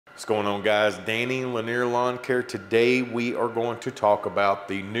What's going on, guys? Danny Lanier Lawn Care. Today we are going to talk about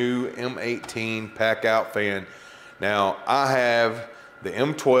the new M18 Packout fan. Now, I have the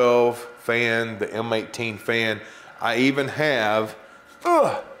M12 fan, the M18 fan. I even have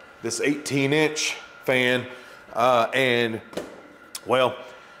this 18-inch fan. And, well,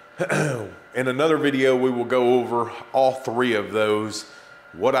 in another video we will go over all three of those,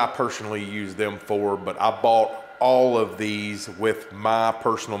 what I personally use them for, but I bought all of these with my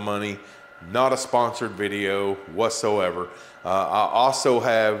personal money, not a sponsored video whatsoever. I also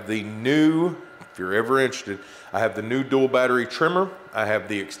have the new, if you're ever interested, I have the new dual battery trimmer. I have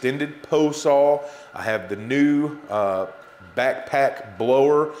the extended pow saw. I have the new backpack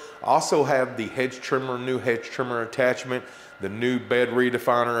blower. I also have the hedge trimmer, new hedge trimmer attachment, the new bed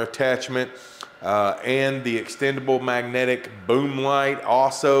redefiner attachment, and the extendable magnetic boom light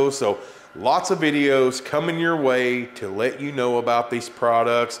also. So lots of videos coming your way to let you know about these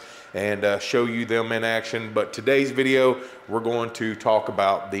products and show you them in action. But today's video, we're going to talk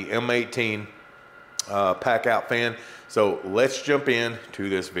about the M18 Packout fan. So let's jump into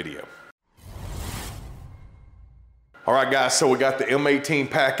this video. All right, guys, so we got the M18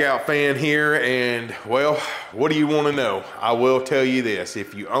 Packout fan here, and well, what do you want to know? I will tell you this: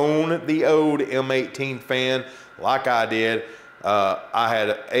 if you own the old M18 fan like I did, I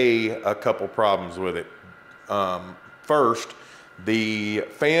had a couple problems with it. First, the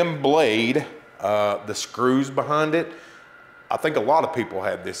fan blade, the screws behind it, I think a lot of people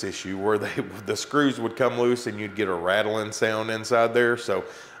had this issue where the screws would come loose and you'd get a rattling sound inside there. So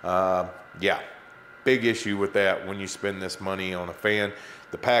yeah, big issue with that when you spend this money on a fan.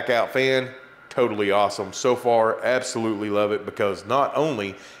 The Packout fan, totally awesome. So far, absolutely love it, because not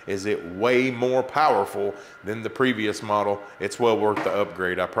only is it way more powerful than the previous model, it's well worth the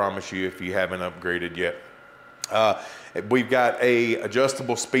upgrade, I promise you, if you haven't upgraded yet. We've got a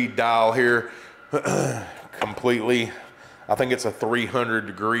adjustable speed dial here, completely, I think it's a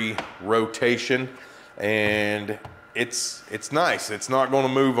 300-degree rotation, and it's nice. It's not going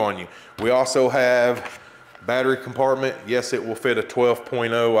to move on you. We also have battery compartment. Yes, it will fit a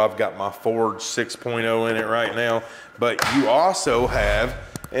 12.0. I've got my Ford 6.0 in it right now, but you also have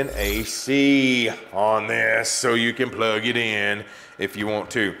an AC on this, so you can plug it in if you want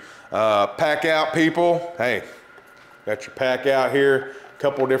to. Packout people, hey, got your Packout here. A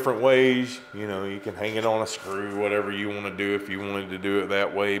couple different ways. You know, you can hang it on a screw, whatever you want to do if you wanted to do it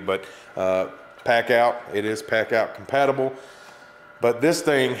that way. But Packout, it is Packout compatible. But this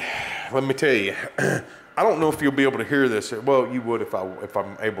thing, let me tell you, I don't know if you'll be able to hear this. Well, you would if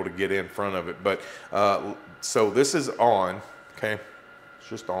I'm able to get in front of it. But so this is on, okay? It's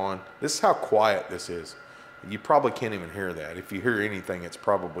just on. This is how quiet this is. You probably can't even hear that. If you hear anything, it's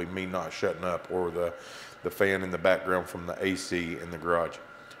probably me not shutting up, or the fan in the background from the AC in the garage.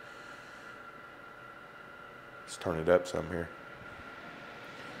 Let's turn it up some here.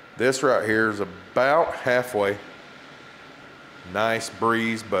 This right here is about halfway. Nice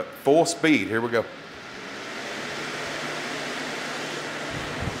breeze, but full speed. Here we go.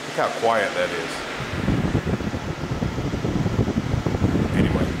 Look how quiet that is.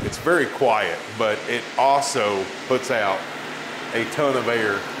 Anyway, it's very quiet, but it also puts out a ton of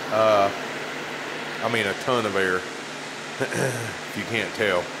air. I mean, a ton of air, if you can't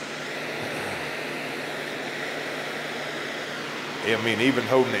tell. I mean, even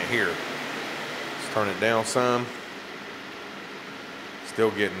holding it here. Let's turn it down some.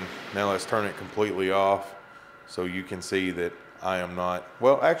 Still getting, now let's turn it completely off so you can see that I am not,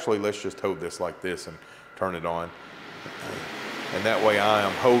 well, actually, let's just hold this like this and turn it on. And that way I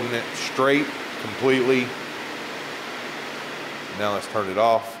am holding it straight, completely. Now let's turn it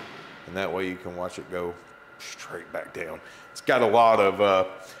off, and that way you can watch it go straight back down. It's got a lot of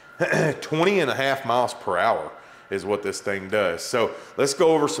 20.5 miles per hour is what this thing does. So let's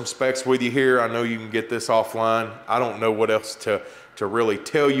go over some specs with you here. I know you can get this offline. I don't know what else to really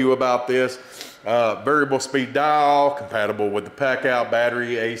tell you about this. Variable speed dial, compatible with the Packout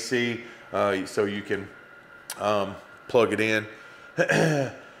battery, AC, so you can plug it in.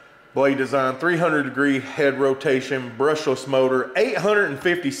 Blade design, 300-degree head rotation, brushless motor,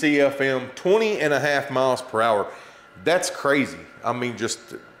 850 CFM, 20.5 miles per hour. That's crazy. I mean,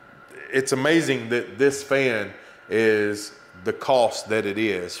 just, it's amazing that this fan is the cost that it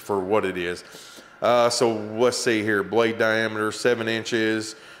is for what it is. So let's see here, blade diameter 7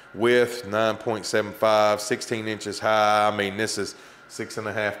 inches, width 9.75, 16 inches high. I mean, this is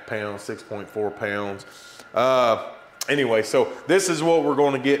 6.5 pounds, 6.4 pounds. Anyway, so this is what we're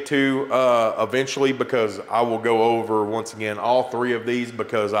going to get to eventually, because I will go over once again all three of these,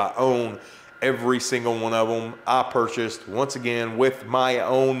 because I own Every single one of them I purchased, once again, with my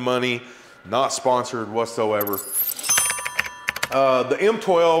own money, not sponsored whatsoever. The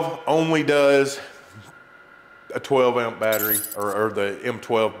M12 only does a 12 amp battery, or the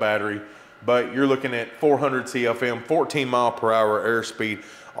M12 battery, but you're looking at 400 CFM, 14 mile per hour airspeed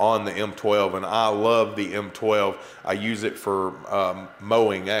on the M12, and I love the M12. I use it for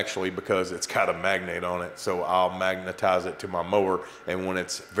mowing, actually, because it's got a magnet on it, so I'll magnetize it to my mower, and when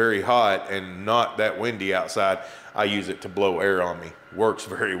it's very hot and not that windy outside, I use it to blow air on me. Works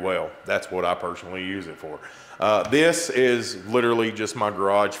very well. That's what I personally use it for. This is literally just my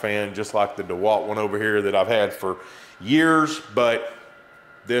garage fan, just like the DeWalt one over here that I've had for years, but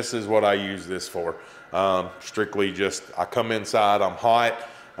this is what I use this for. Strictly just, I come inside, I'm hot,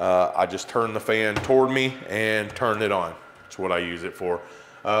 I just turn the fan toward me and turn it on. That's what I use it for.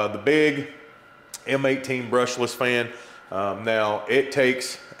 The big M18 brushless fan, now it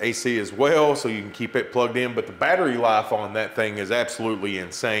takes AC as well, so you can keep it plugged in, but the battery life on that thing is absolutely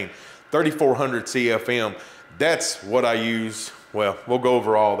insane. 3,400 CFM, that's what I use. Well, we'll go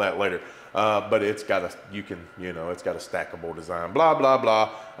over all that later. But it's got a, it's got a stackable design, blah, blah,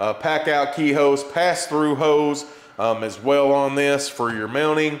 blah. Packout key hose, pass-through hose as well on this for your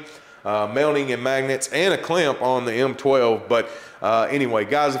mounting and magnets, and a clamp on the M12. But anyway,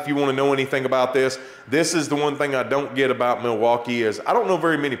 guys, if you want to know anything about this, this is the one thing I don't get about Milwaukee is I don't know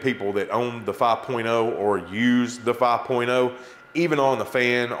very many people that own the 5.0 or use the 5.0, even on the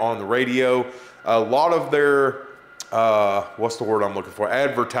fan, on the radio. A lot of their what's the word I'm looking for?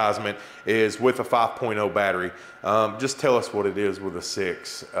 Advertisement is with a 5.0 battery. Just tell us what it is with a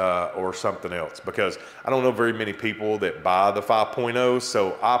 6 or something else, because I don't know very many people that buy the 5.0,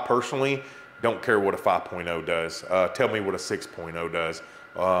 so I personally don't care what a 5.0 does. Tell me what a 6.0 does,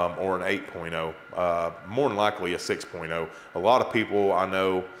 or an 8.0, more than likely a 6.0. A lot of people I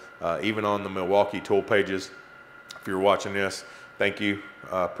know, even on the Milwaukee tool pages, if you're watching this, thank you,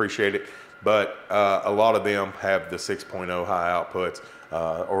 appreciate it. But a lot of them have the 6.0 high outputs,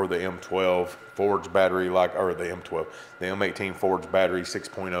 or the M12 forged battery, or the M18 forged battery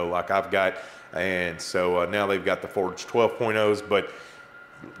 6.0 like I've got. And so now they've got the forged 12.0s, but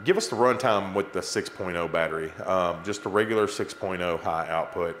give us the runtime with the 6.0 battery, just a regular 6.0 high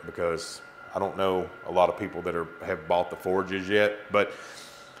output, because I don't know a lot of people that have bought the forges yet, but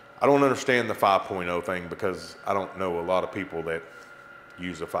I don't understand the 5.0 thing, because I don't know a lot of people that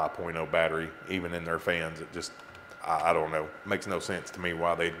use a 5.0 battery even in their fans. It just, I don't know, makes no sense to me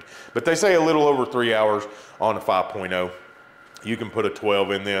why but they say a little over 3 hours on a 5.0. You can put a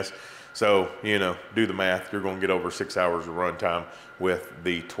 12 in this, so do the math, you're going to get over 6 hours of runtime with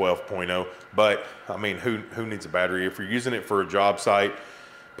the 12.0. But I mean, who needs a battery? If you're using it for a job site,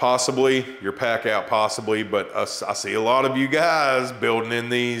 possibly, your Packout possibly, but I see a lot of you guys building in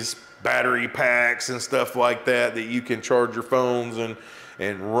these battery packs and stuff like that you can charge your phones and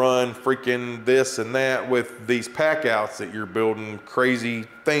run freaking this and that with these Packouts that you're building crazy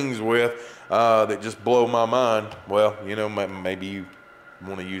things with that just blow my mind. Well, maybe you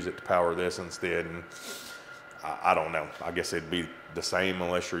want to use it to power this instead, and I don't know. I guess it'd be the same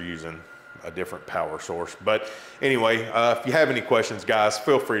unless you're using a different power source. But anyway, if you have any questions, guys,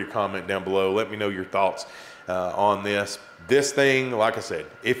 feel free to comment down below. Let me know your thoughts on this. This thing, like I said,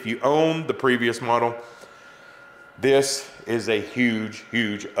 if you own the previous model, this is a huge,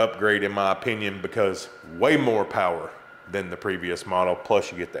 huge upgrade in my opinion, because way more power than the previous model,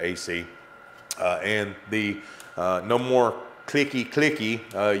 plus you get the AC and the no more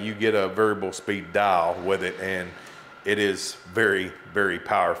clicky, you get a variable speed dial with it, and it is very, very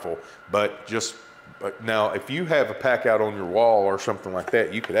powerful. But now, if you have a Packout on your wall or something like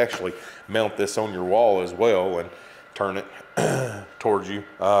that, you could actually mount this on your wall as well and turn it towards you.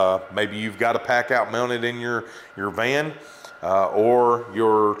 Maybe you've got a Packout mounted in your van or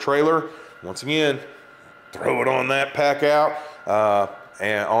your trailer. Once again, throw it on that Packout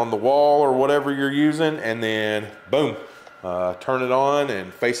and on the wall or whatever you're using, and then boom, turn it on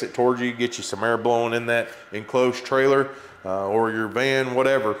and face it towards you, get you some air blowing in that enclosed trailer or your van,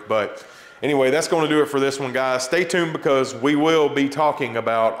 whatever. But anyway, that's going to do it for this one, guys. Stay tuned, because we will be talking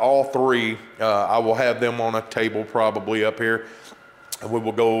about all three. I will have them on a table probably up here, and we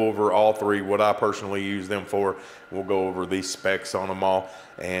will go over all three, what I personally use them for. We'll go over these specs on them all.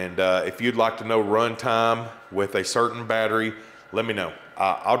 And if you'd like to know runtime with a certain battery, let me know.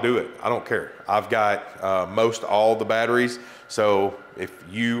 I'll do it. I don't care. I've got most all the batteries. So if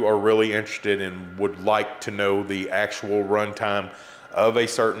you are really interested and would like to know the actual runtime of a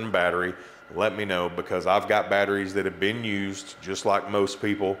certain battery, let me know, because I've got batteries that have been used just like most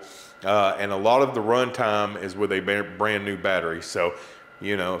people, and a lot of the runtime is with a brand new battery. So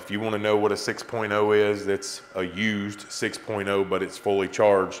You know, if you want to know what a 6.0 is, that's a used 6.0, but it's fully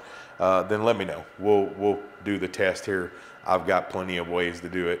charged, then let me know. We'll do the test here. I've got plenty of ways to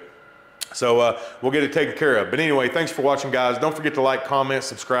do it. So we'll get it taken care of. But anyway, thanks for watching, guys. Don't forget to like, comment,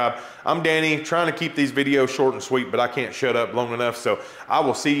 subscribe. I'm Danny, trying to keep these videos short and sweet, but I can't shut up long enough. So I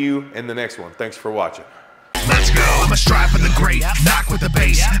will see you in the next one. Thanks for watching. Let's go. I'ma strive for the great, knock with the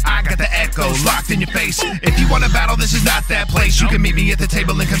bass. I got the echo locked in your face. If you want to battle, this is not that place. You can meet me at the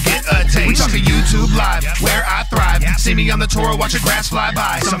table and come get a taste. We talk to YouTube Live, where I thrive. See me on the Toro, watch a grass fly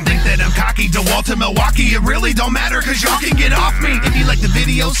by. Some think that I'm cocky, DeWalt to Milwaukee. It really don't matter, cause y'all can get off me. If you like the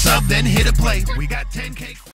video, sub, then hit a play. We got 10K.